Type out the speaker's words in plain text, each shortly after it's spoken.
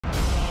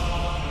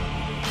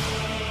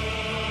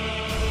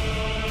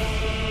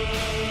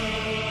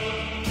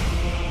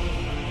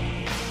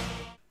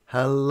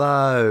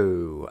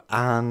Hello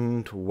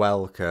and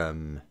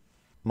welcome.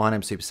 My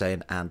name's Super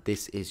Saiyan and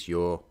this is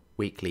your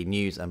weekly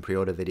news and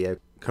pre-order video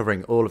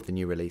covering all of the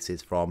new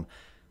releases from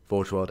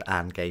Forge World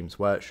and Games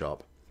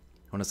Workshop.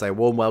 I want to say a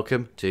warm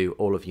welcome to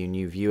all of you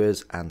new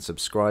viewers and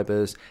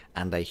subscribers,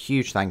 and a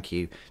huge thank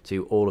you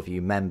to all of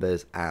you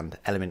members and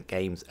Element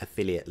Games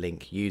affiliate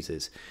link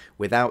users.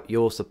 Without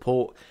your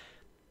support,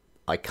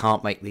 I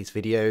can't make these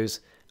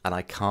videos and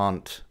I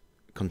can't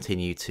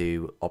continue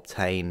to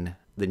obtain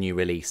the new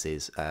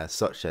releases,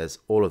 such as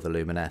all of the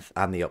Lumineth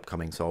and the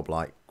upcoming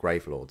Soulblight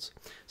Gravelords.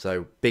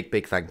 So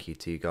big thank you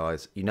to you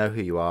guys. You know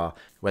who you are,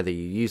 whether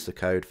you use the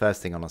code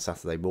first thing on a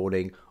Saturday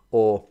morning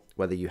or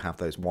whether you have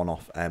those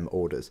one-off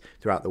orders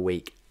throughout the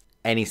week.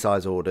 Any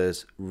size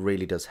orders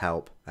really does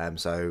help,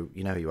 so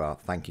you know who you are.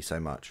 Thank you so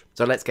much.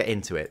 So let's get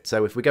into it.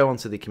 So if we go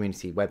onto the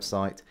community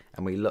website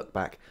and we look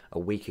back a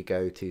week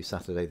ago to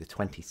Saturday the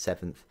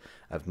 27th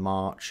of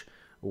March,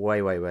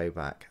 way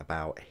back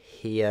about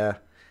here,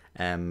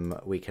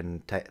 we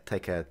can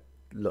take a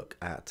look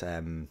at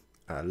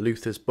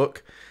Luther's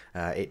book.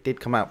 It did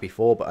come out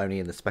before, but only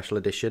in the special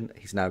edition.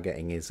 He's now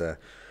getting his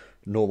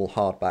normal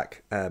hardback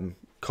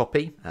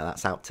copy.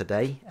 That's out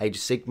today. Age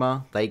of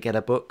Sigmar, they get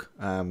a book,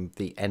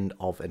 the End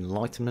of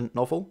Enlightenment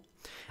novel,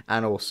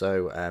 and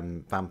also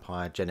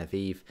Vampire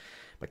Genevieve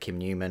by Kim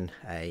Newman,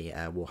 a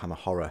Warhammer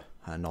horror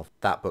novel.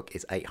 That book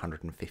is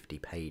 850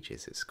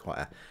 pages. It's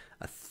quite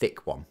a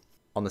thick one.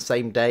 On the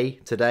same day,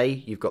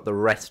 today, you've got the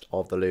rest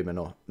of the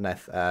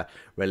Lumineth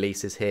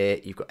releases here.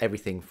 You've got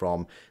everything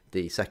from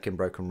the second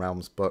Broken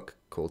Realms book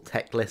called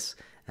Techless.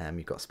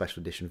 You've got a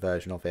special edition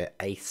version of it.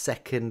 A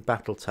second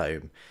battle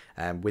tome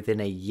within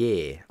a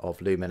year of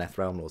Lumineth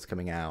Realmlords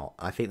coming out.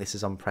 I think this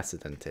is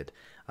unprecedented.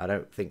 I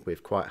don't think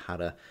we've quite had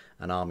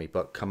an army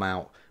book come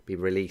out, be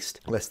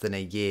released less than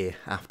a year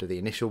after the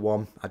initial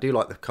one. I do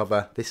like the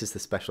cover. This is the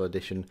special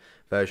edition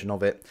version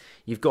of it.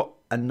 You've got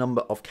a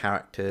number of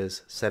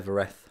characters.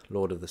 Severeth,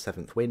 Lord of the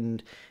Seventh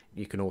Wind.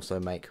 You can also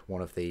make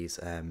one of these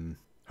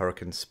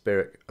Hurricane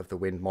Spirit of the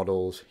Wind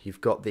models.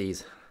 You've got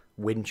these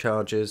wind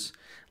chargers,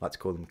 I like to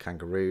call them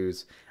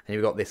kangaroos, and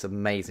you've got this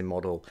amazing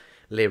model,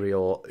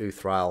 Lyrior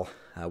Uthral,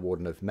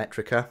 Warden of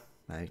Metrica.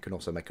 You can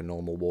also make a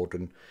normal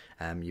Warden.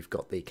 You've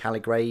got the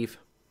Caligrave,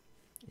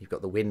 you've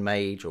got the Wind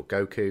Mage or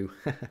Goku,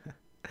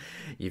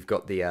 you've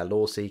got the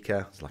Law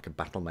Seeker, it's like a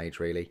battle mage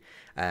really.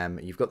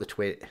 You've got the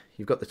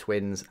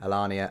twins,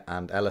 Alania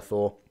and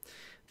Elithor,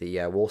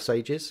 the War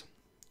Sages,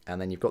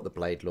 and then you've got the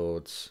Blade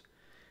Lords.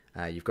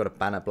 You've got a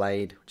Banner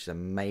Blade, which is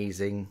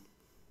amazing.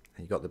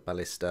 And you've got the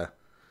Ballista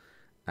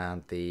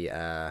and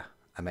the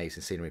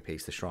amazing scenery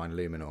piece, the Shrine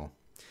Luminor,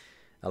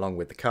 along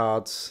with the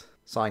cards,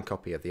 signed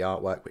copy of the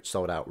artwork, which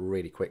sold out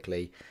really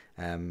quickly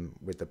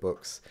with the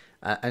books,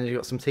 and you've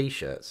got some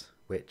t-shirts,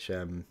 which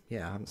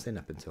yeah, I haven't seen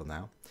up until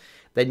now.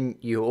 Then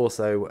you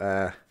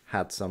also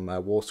had some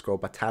War Scroll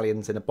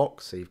battalions in a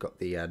box. So you've got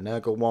the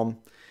Nurgle one,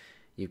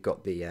 you've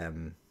got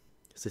the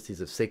Cities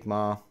of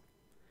Sigmar,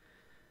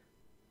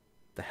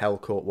 the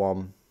Hellcourt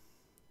one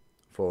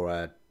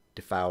for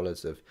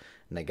Defowlers of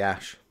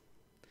Nagash,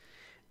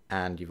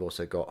 and you've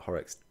also got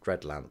Horrocks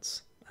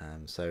Dreadlance.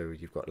 So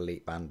you've got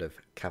Elite Band of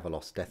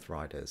Kavalos Death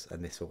Riders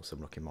and this awesome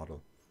looking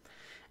model.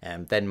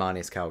 Then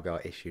Marnius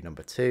Calgar issue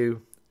number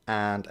 2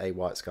 and a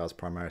White Scars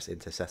Primaris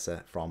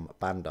Intercessor from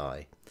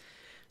Bandai.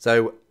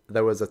 So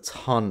there was a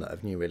ton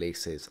of new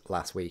releases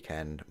last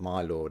weekend.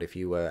 My lord, if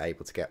you were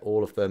able to get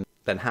all of them,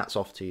 then hats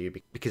off to you,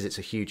 because it's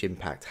a huge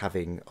impact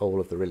having all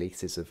of the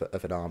releases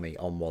of an army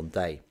on one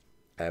day.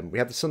 We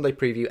have the Sunday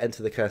preview,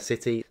 Enter the Cursed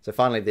City. So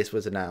finally this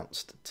was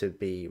announced to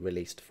be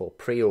released for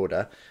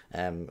pre-order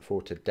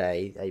for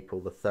today, April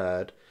the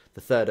 3rd,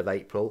 the 3rd of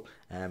April,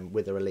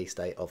 with a release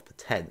date of the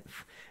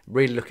 10th.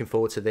 Really looking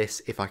forward to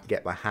this. If I can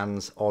get my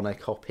hands on a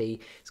copy,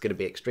 it's going to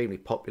be extremely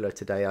popular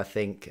today, I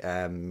think.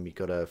 You've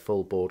got a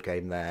full board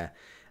game there.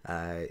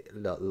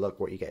 Look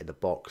what you get in the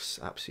box.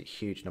 Absolutely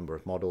huge number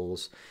of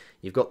models.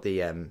 You've got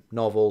the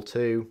novel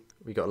too.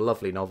 We've got a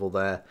lovely novel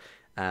there,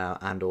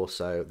 and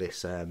also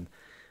this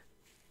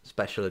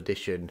special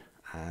edition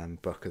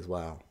book as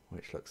well,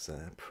 which looks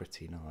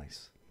pretty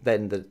nice.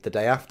 Then the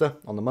day after,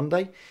 on the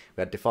Monday,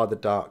 we had Defy the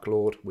Dark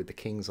Lord with the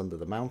Kings Under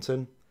the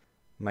Mountain.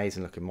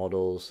 Amazing looking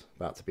models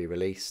about to be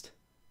released.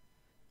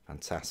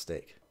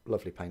 Fantastic.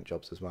 Lovely paint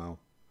jobs as well.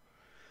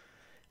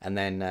 And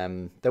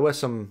then there were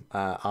some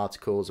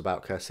articles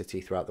about Cursed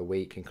City throughout the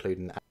week,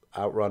 including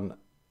Outrun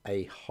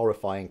a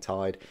Horrifying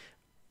Tide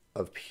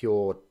of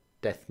Pure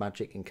Death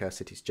Magic in Cursed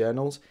City's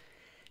Journals.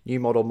 New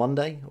Model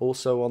Monday,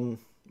 also on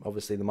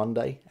obviously the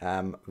Monday.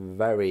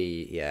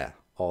 Very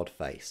odd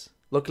face.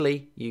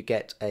 Luckily you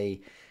get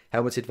a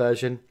helmeted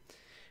version,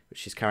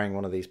 which is carrying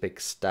one of these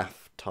big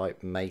staff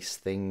type mace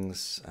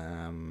things.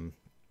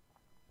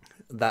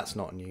 That's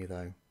not new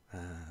though,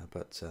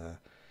 but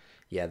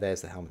yeah,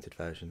 there's the helmeted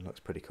version. Looks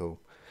pretty cool.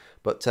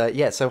 But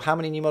yeah, so how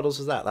many new models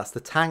was that? That's the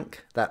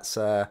tank, that's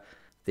the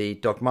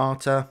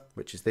Dogmata,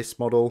 which is this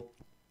model,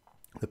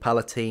 the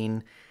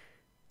Palatine,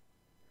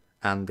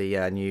 and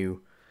the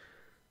new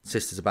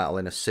Sisters Battle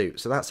in a Suit.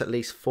 So that's at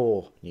least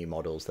 4 new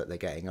models that they're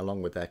getting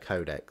along with their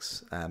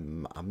codex.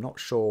 I'm not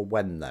sure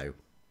when though.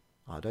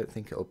 I don't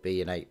think it'll be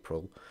in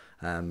April,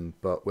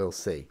 but we'll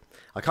see.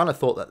 I kind of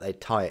thought that they'd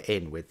tie it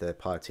in with the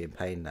Piety and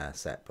Pain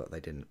set, but they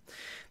didn't.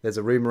 There's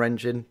a rumour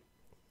engine,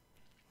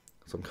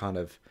 some kind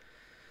of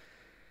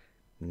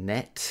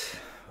net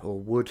or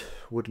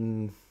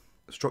wooden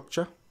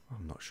structure.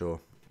 I'm not sure.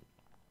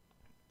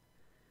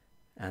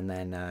 And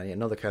then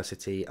another Curse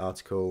City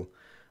article,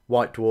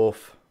 White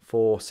Dwarf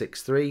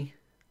 463.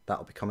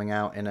 That'll be coming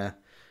out in a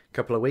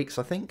couple of weeks,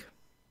 I think.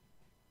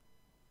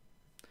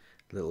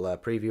 Little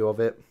preview of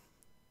it.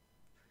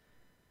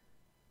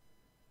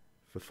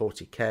 For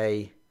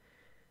 40k,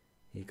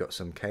 you've got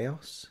some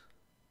Chaos.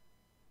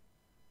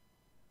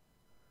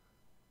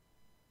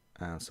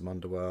 And some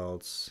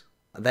Underworlds.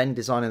 And then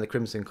designing the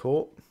Crimson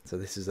Court. So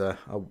this is a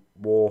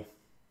war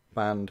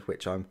band,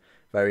 which I'm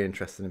very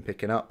interested in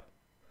picking up.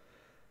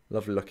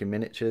 Lovely looking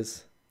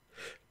miniatures.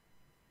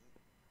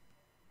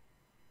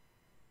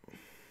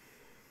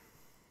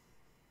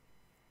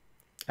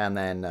 And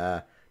then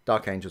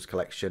Dark Angels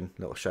collection,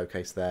 little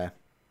showcase there.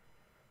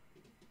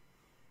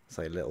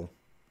 Say little.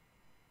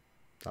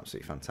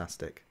 Absolutely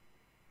fantastic.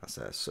 That's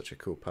such a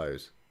cool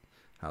pose,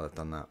 how they've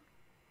done that.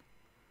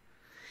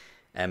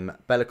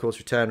 Bellacor's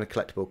return with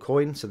collectible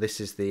coin. So this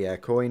is the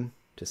coin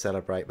to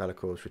celebrate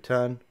Bellacor's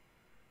return.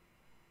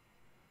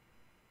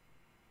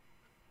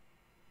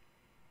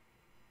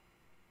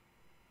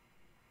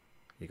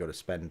 You've got to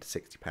spend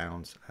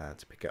 £60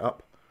 to pick it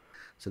up.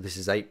 So this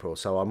is April.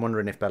 So I'm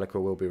wondering if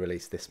Be'lakor will be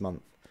released this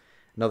month.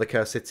 Another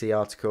Curse City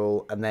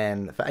article. And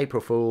then for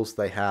April Fools,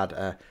 they had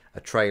a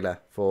trailer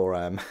for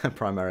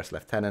Primaris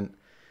Lieutenant.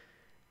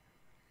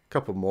 A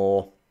couple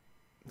more.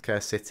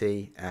 Curse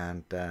City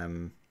and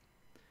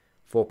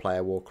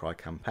 4-player Warcry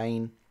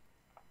campaign.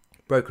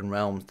 Broken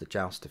Realms, The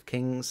Joust of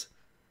Kings.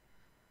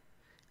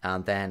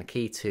 And then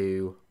key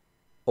to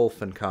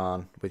Ulfan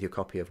Khan with your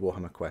copy of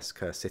Warhammer Quest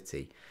Curse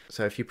City.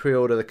 So if you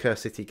pre-order the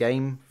Curse City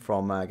game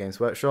from Games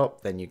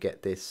Workshop, then you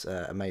get this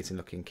amazing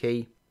looking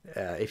key.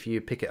 If you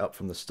pick it up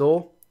from the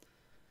store,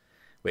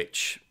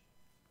 which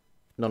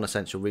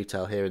non-essential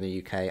retail here in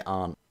the UK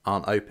aren't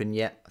open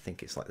yet. I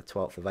think it's like the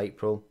 12th of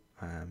April.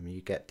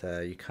 You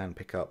can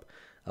pick up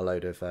a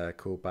load of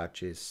cool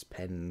badges,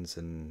 pens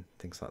and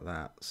things like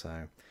that.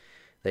 So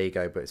there you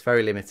go, but it's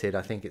very limited.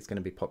 I think it's going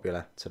to be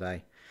popular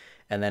today.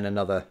 And then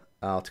another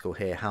article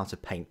here, how to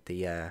paint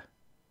the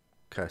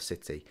Curse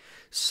City.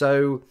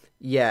 So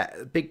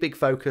yeah, big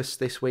focus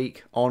this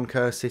week on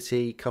Curse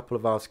City. Couple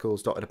of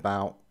articles dotted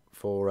about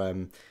for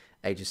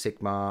Age of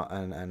Sigmar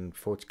and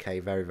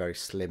 40k, very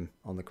slim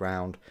on the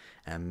ground.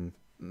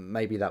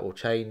 Maybe that will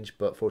change,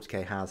 but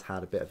 40k has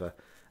had a bit of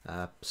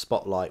a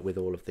spotlight with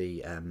all of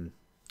the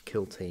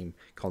Kill Team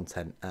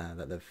content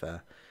that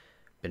they've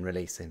been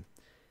releasing.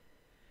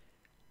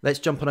 Let's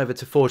jump on over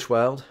to Forge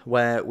World,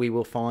 where we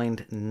will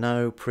find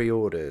no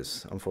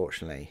pre-orders,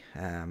 unfortunately.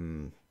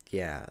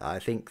 Yeah, I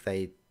think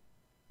they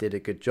did a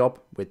good job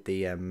with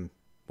the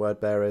word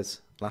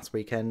bearers last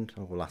weekend,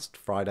 or last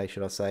Friday,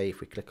 should I say.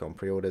 If we click on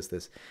pre-orders,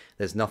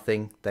 there's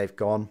nothing. They've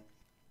gone.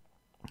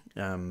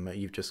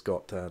 You've just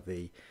got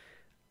the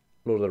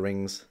Lord of the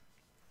Rings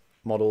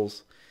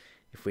models.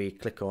 If we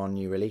click on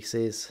new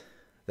releases,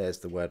 there's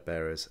the word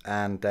bearers.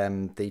 And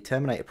the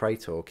Terminator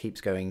Praetor keeps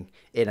going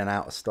in and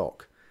out of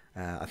stock.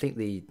 I think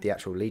the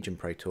actual Legion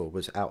Praetor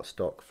was out of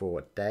stock for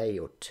a day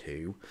or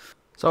two.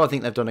 So I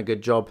think they've done a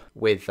good job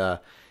with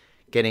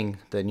getting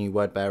the new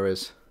word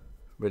bearers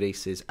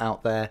releases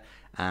out there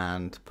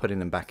and putting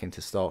them back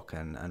into stock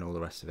and all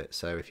the rest of it.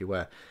 So if you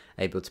were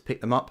able to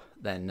pick them up,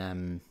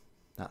 then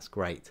that's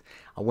great.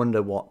 I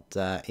wonder what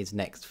is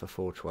next for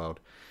Forge World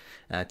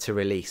to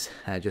release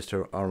just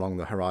along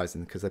the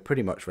horizon, because they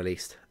pretty much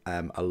released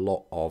a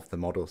lot of the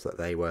models that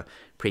they were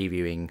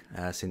previewing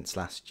since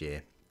last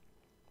year.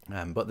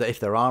 But if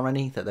there are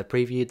any that they're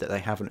previewed that they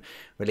haven't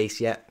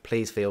released yet,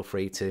 please feel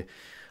free to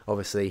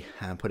obviously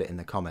put it in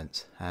the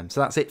comments.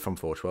 So that's it from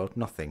Forge World,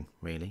 nothing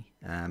really.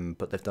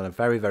 But they've done a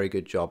very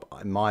good job,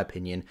 in my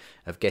opinion,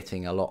 of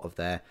getting a lot of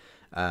their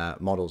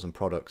models and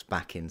products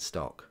back in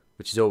stock,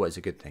 which is always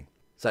a good thing.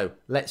 So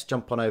let's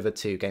jump on over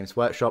to Games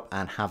Workshop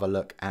and have a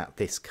look at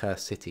this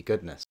Curse City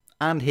goodness.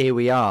 And here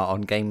we are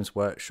on Games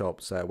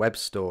Workshop's web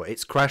store.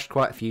 It's crashed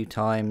quite a few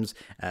times.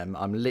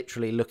 I'm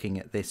literally looking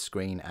at this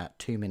screen at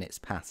 2 minutes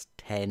past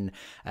 10.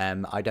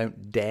 I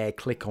don't dare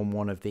click on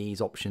one of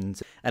these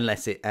options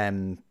unless it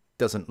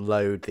doesn't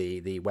load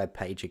the web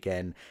page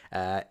again.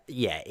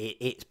 Yeah,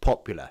 it's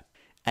popular.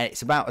 And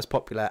it's about as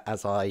popular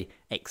as I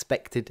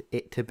expected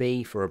it to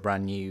be for a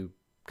brand new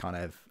kind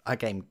of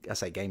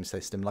game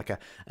system, like a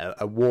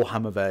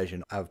Warhammer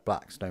version of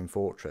Blackstone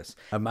Fortress.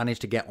 I've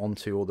managed to get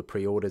onto all the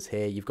pre-orders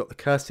here. You've got the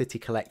Curse City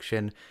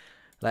collection.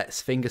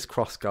 Let's fingers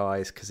crossed,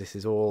 guys, because this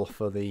is all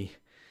for the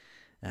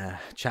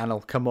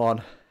channel. Come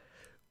on,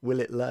 will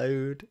it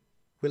load?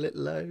 Will it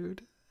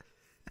load?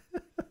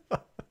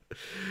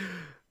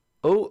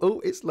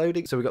 Oh, it's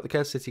loading. So we've got the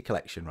Curse City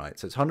collection, right?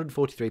 So it's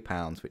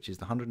 £143, which is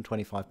the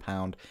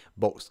 £125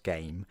 boxed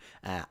game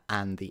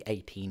and the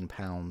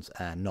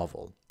 £18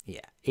 novel.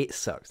 Yeah, it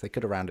sucks. They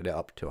could have rounded it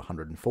up to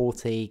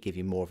 140, give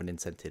you more of an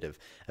incentive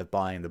of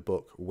buying the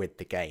book with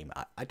the game.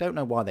 I don't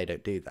know why they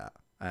don't do that.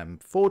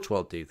 Forge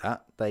World do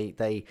that.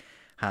 They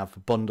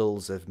have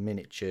bundles of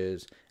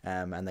miniatures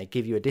and they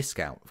give you a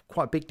discount,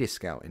 quite a big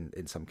discount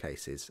in some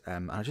cases.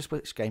 And I just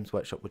wish Games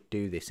Workshop would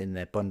do this in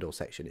their bundle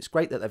section. It's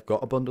great that they've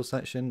got a bundle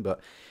section,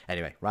 but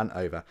anyway, rant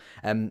over.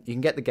 You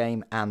can get the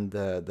game and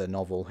the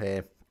novel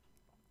here.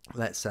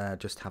 Let's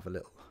just have a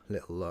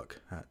little look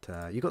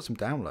at. You got some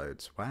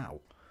downloads. Wow.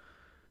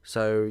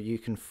 So you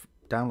can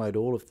download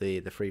all of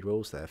the free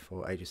rules there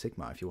for Age of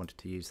Sigmar if you wanted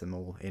to use them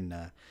all in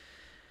Age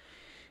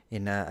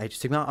of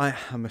Sigmar.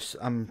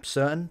 I'm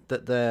certain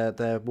that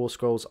their War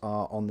Scrolls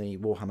are on the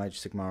Warhammer Age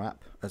of Sigmar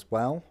app as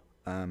well.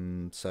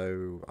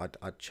 So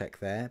I'd check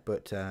there.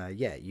 But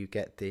yeah, you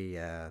get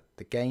the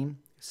game,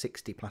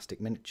 60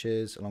 plastic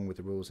miniatures along with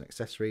the rules and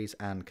accessories,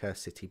 and Curse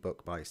City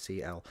book by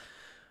C.L.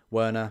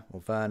 Werner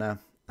or Werner.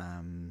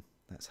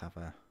 Let's have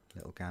a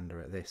little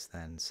gander at this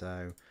then.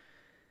 So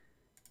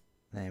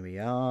there we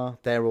are.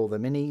 They're all the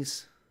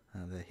minis,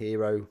 the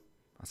hero.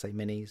 I say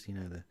minis, you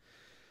know,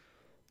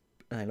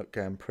 they look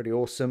pretty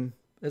awesome.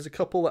 There's a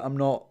couple that I'm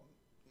not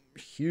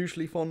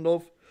hugely fond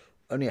of,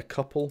 only a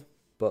couple,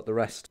 but the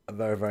rest are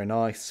very, very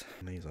nice.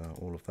 These are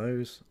all of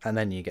those, and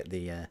then you get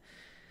the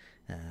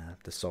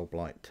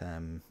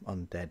Soulblight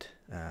undead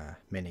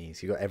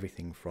minis. You got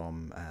everything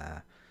from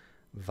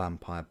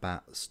vampire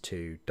bats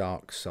to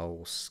dark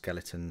soul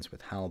skeletons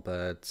with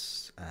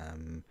halberds,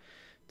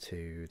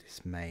 to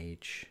this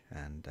mage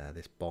and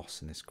this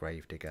boss and this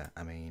gravedigger.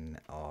 I mean,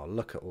 oh,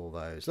 look at all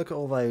those. Look at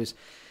all those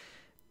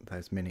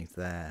minis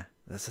there.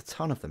 There's a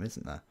ton of them,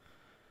 isn't there?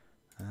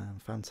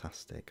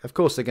 Fantastic. Of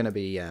course, they're going to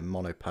be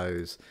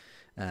monopose,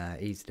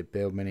 easy to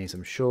build minis,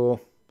 I'm sure.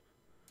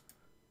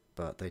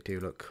 But they do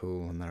look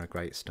cool, and they're a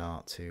great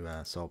start to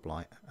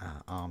Soulblight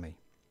army.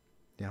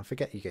 Yeah, I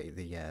forget you get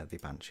the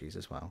Banshees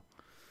as well.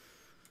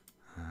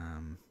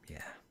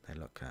 Yeah, they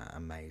look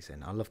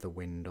amazing. I love the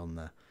wind on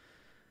the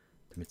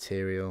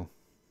material.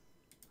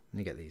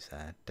 And you get these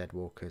dead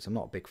walkers. I'm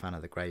not a big fan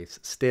of the graves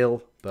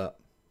still, but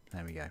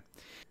there we go.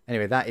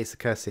 Anyway, that is the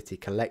Curse City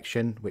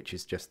collection, which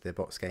is just the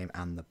box game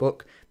and the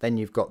book. Then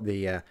you've got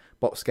the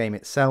box game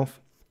itself.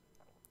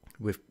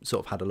 We've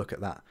sort of had a look at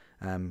that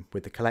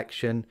with the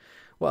collection.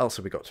 What else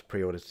have we got to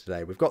pre-order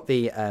today? We've got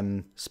the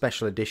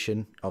special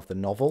edition of the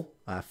novel,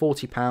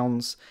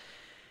 £40.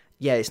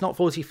 Yeah, it's not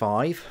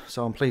 45,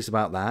 so I'm pleased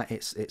about that.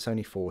 It's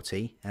only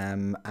 40,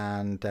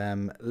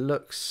 and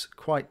looks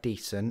quite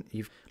decent.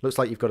 Looks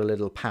like you've got a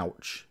little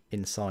pouch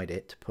inside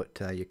it to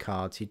put your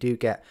cards. You do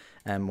get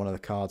one of the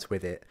cards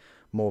with it,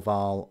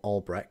 Morval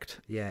Albrecht.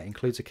 Yeah, it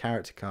includes a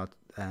character card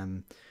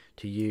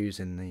to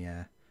use in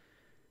the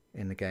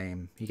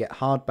game. You get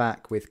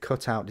hardback with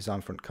cutout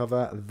design front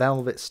cover,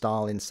 velvet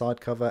style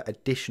inside cover,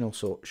 additional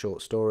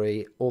short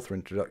story, author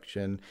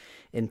introduction,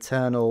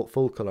 internal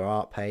full colour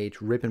art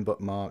page, ribbon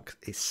bookmark.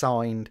 Is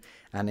signed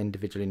and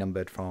individually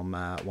numbered from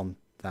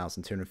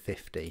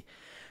 1250.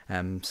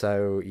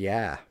 So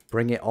yeah,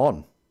 bring it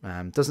on.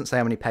 Doesn't say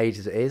how many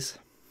pages it is.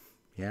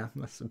 Yeah,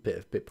 that's a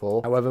bit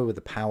poor. However, with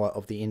the power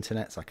of the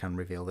internet, so I can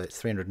reveal that it's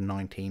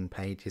 319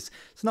 pages.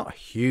 It's not a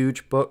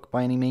huge book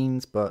by any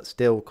means, but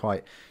still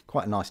quite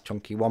a nice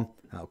chunky one.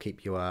 That'll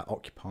keep you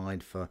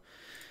occupied for,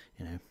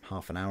 you know,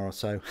 half an hour or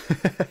so.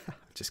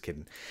 Just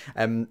kidding.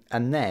 And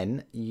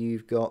then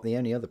you've got the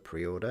only other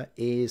pre-order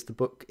is the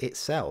book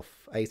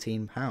itself,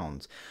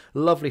 £18.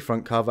 Lovely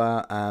front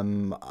cover.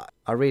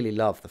 I really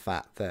love the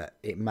fact that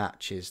it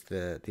matches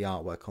the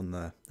artwork on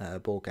the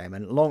board game,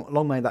 and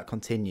long may that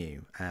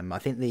continue. I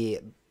think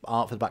the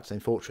art for the Blackstone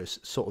Fortress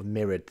sort of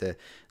mirrored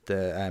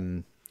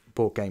the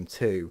board game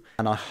too,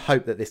 and I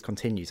hope that this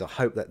continues. I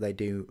hope that they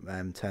do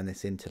turn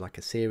this into like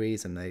a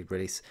series and they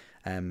release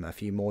a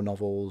few more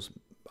novels.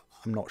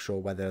 I'm not sure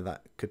whether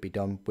that could be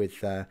done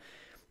with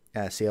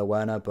C.L.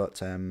 Werner,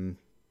 but you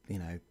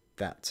know,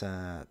 that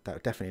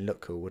would definitely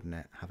look cool, wouldn't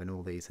it? Having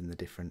all these in the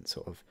different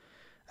sort of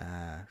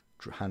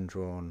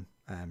hand-drawn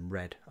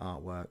red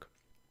artwork.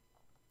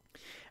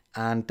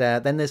 And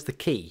then there's the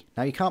key.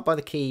 Now you can't buy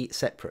the key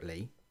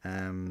separately.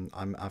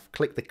 I've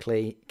clicked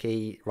the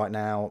key right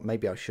now.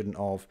 Maybe I shouldn't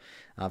have.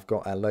 I've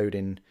got a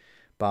loading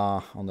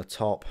bar on the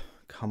top.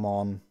 Come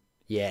on.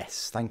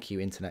 Yes, thank you,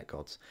 internet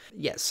gods.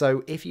 Yeah,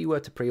 so if you were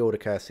to pre-order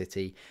Curse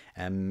City,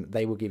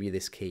 they will give you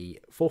this key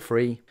for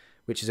free,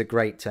 which is a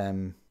great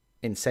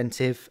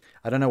incentive.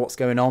 I don't know what's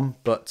going on,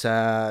 but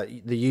the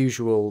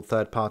usual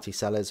third-party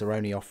sellers are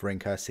only offering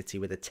Curse City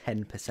with a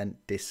 10%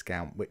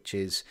 discount, which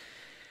is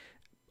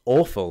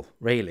awful,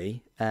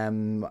 really.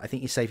 I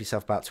think you save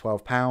yourself about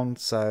 £12.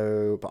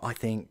 So, but I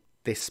think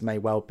this may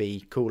well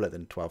be cooler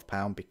than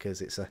 £12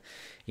 because it's a,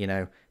 you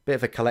know, bit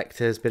of a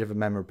collector's, bit of a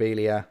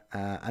memorabilia,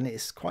 and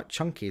it's quite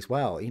chunky as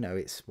well. You know,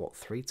 it's what,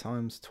 3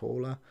 times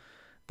taller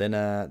than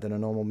a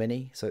normal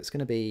mini, so it's going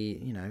to be,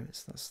 you know,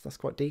 that's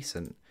quite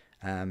decent.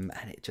 and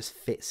it just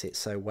fits it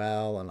so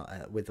well,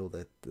 and with all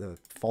the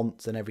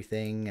fonts and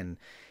everything, and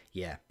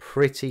yeah,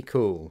 pretty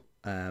cool.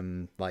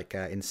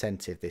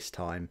 Incentive this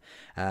time,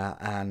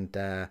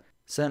 and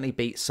certainly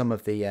beats some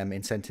of the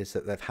incentives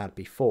that they've had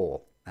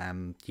before.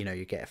 You know,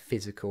 you get a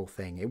physical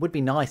thing. It would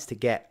be nice to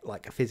get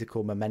like a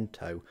physical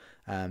memento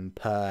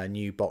per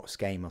new box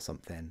game or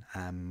something.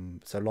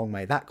 So long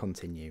may that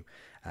continue.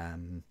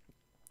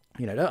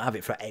 You know, don't have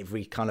it for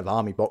every kind of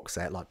army box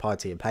set like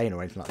Piety and Pain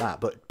or anything like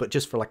that, but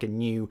just for like a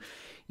new,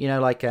 you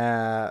know, like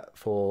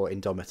for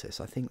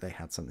Indomitus. I think they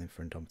had something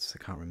for Indomitus,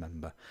 I can't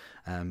remember.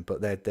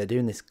 But they're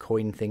doing this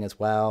coin thing as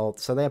well,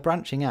 so they're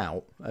branching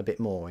out a bit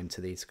more into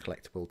these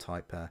collectible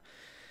type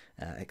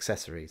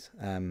accessories.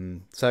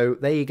 So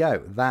there you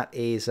go. That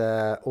is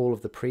all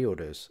of the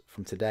pre-orders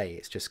from today.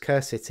 It's just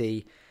Curse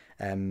City,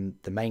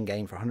 the main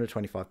game for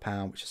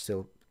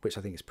 £125, which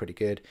I think is pretty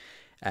good.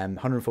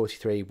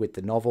 143 with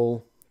the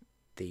novel,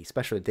 the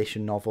special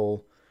edition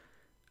novel,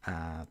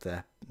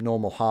 the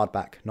normal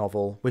hardback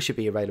novel, which should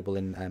be available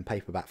in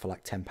paperback for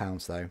like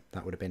 £10 though.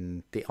 That would have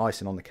been the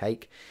icing on the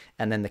cake.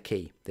 And then the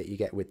key that you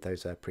get with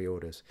those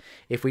pre-orders.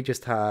 If we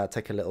just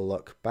take a little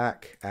look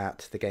back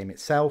at the game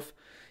itself,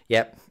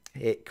 yep,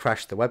 it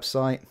crashed the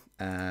website.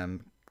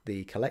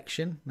 The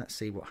collection, let's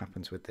see what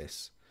happens with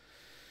this.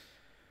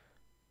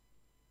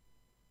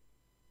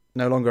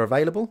 No longer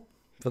available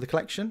for the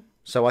collection.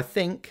 So I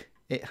think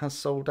it has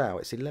sold out.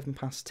 It's 11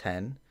 past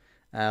 10.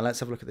 Let's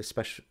have a look at this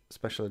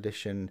special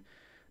edition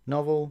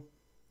novel.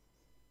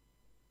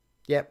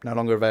 Yep, no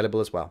longer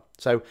available as well.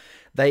 So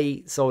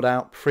they sold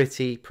out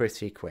pretty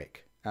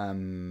quick.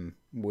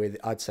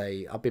 I'd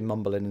say, I've been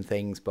mumbling and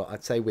things, but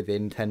I'd say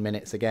within 10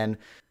 minutes again.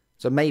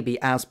 So maybe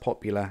as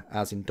popular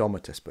as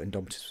Indomitus, but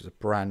Indomitus was a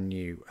brand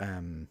new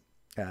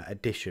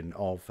edition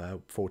of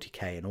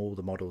 40k, and all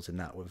the models in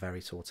that were very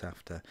sought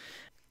after.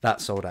 That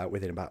sold out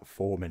within about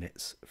 4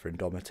 minutes for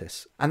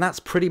Indomitus. And that's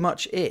pretty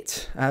much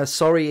it.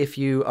 Sorry if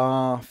you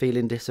are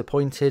feeling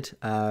disappointed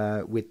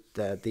with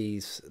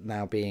these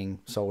now being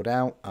sold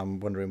out.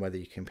 I'm wondering whether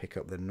you can pick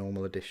up the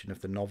normal edition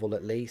of the novel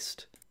at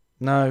least.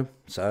 No,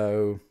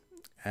 so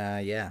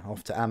yeah,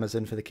 off to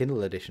Amazon for the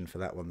Kindle edition for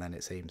that one then,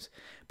 it seems.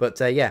 But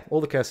yeah, all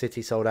the Curse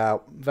City sold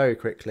out very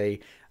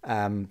quickly.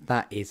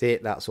 That is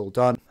it, that's all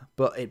done.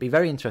 But it'd be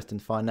very interesting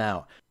to find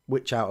out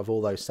which out of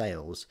all those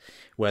sales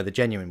were the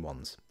genuine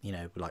ones, you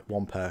know, like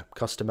one per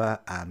customer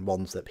and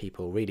ones that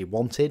people really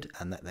wanted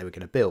and that they were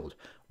going to build,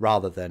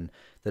 rather than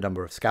the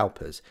number of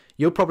scalpers.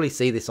 You'll probably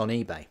see this on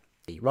eBay.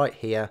 Right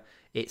here,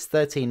 it's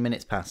 13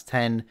 minutes past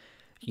 10.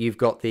 You've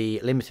got the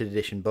limited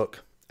edition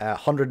book,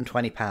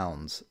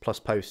 £120 plus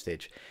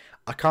postage.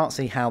 I can't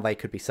see how they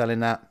could be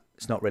selling that.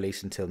 It's not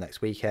released until next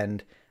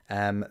weekend.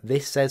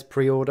 This says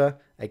pre-order,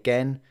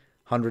 again,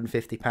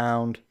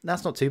 £150.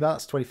 That's not too bad,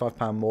 that's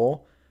 £25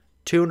 more.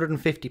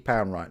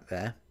 £250 right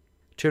there.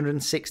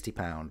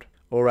 £260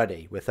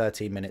 already. We're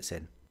 13 minutes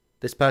in.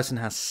 This person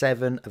has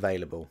 7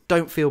 available.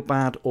 Don't feel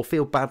bad, or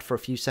feel bad for a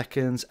few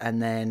seconds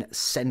and then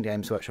send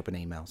Games Workshop an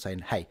email saying,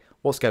 hey,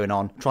 what's going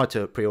on? Tried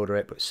to pre-order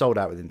it, but sold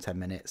out within 10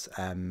 minutes.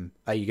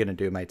 Are you going to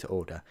do a made to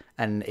order?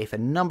 And if a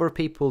number of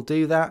people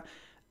do that,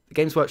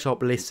 Games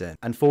Workshop listen,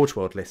 and Forge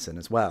World listen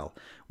as well.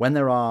 When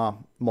there are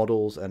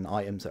models and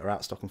items that are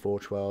out of stock on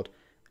Forge World,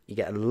 you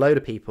get a load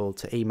of people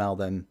to email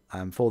them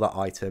for that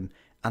item,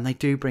 and they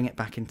do bring it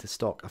back into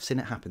stock. I've seen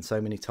it happen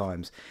so many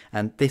times,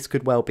 and this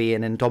could well be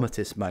an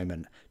Indomitus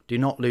moment. Do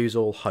not lose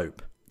all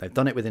hope. They've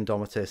done it with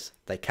Indomitus,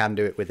 they can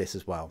do it with this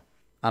as well.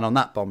 And on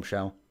that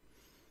bombshell,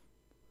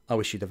 I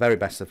wish you the very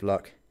best of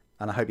luck,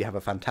 and I hope you have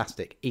a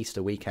fantastic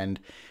Easter weekend.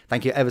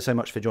 Thank you ever so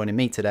much for joining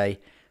me today.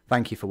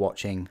 Thank you for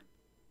watching.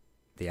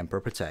 The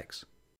Emperor Protects.